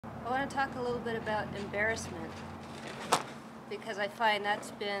want to talk a little bit about embarrassment, because I find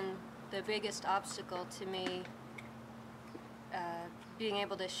that's been the biggest obstacle to me being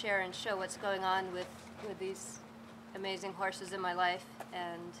able to share and show what's going on with these amazing horses in my life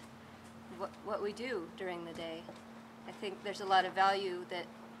and what we do during the day. I think there's a lot of value that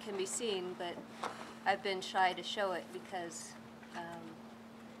can be seen, but I've been shy to show it because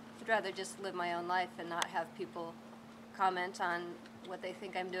I'd rather just live my own life and not have people comment on what they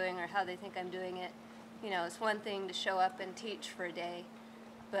think I'm doing or how they think I'm doing it. You know, it's one thing to show up and teach for a day,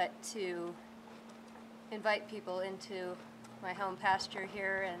 but to invite people into my home pasture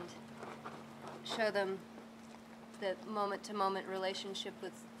here and show them the moment-to-moment relationship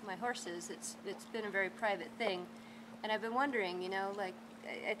with my horses, it's been a very private thing. And I've been wondering, you know, like,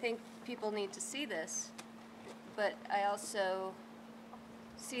 I think people need to see this, but I also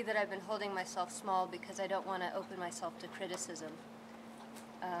see that I've been holding myself small because I don't want to open myself to criticism.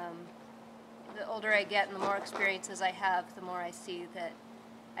 The older I get and the more experiences I have, the more I see that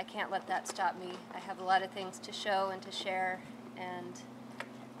I can't let that stop me. I have a lot of things to show and to share, and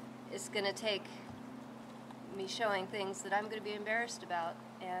it's going to take me showing things that I'm going to be embarrassed about.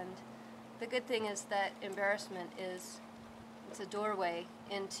 And the good thing is that embarrassment it's a doorway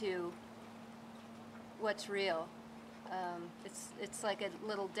into what's real. It's like a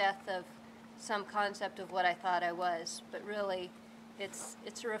little death of some concept of what I thought I was, but really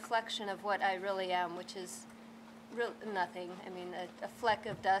it's a reflection of what I really am, which is nothing. I mean, a fleck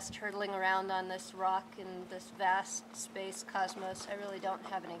of dust hurtling around on this rock in this vast space cosmos. I really don't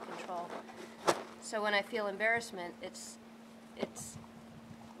have any control. So when I feel embarrassment, it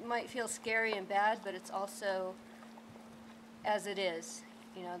might feel scary and bad, but it's also as it is.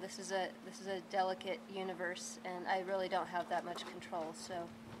 You know, this is a delicate universe, and I really don't have that much control. So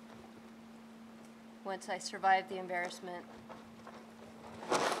once I survive the embarrassment,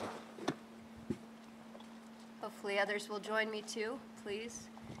 hopefully others will join me too. Please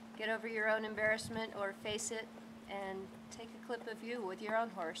get over your own embarrassment or face it and take a clip of you with your own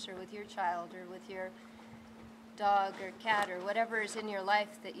horse or with your child or with your dog or cat or whatever is in your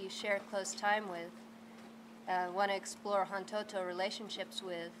life that you share close time with, want to explore Hontoto relationships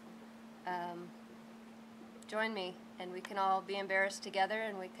with. Join me, and we can all be embarrassed together,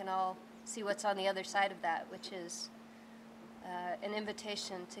 and we can all see what's on the other side of that, which is an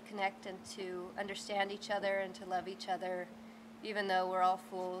invitation to connect and to understand each other and to love each other, even though we're all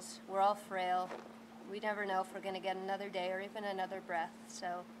fools, we're all frail. We never know if we're going to get another day or even another breath.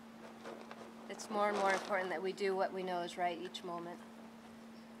 So it's more and more important that we do what we know is right each moment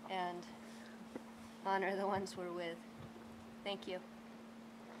and honor the ones we're with. Thank you.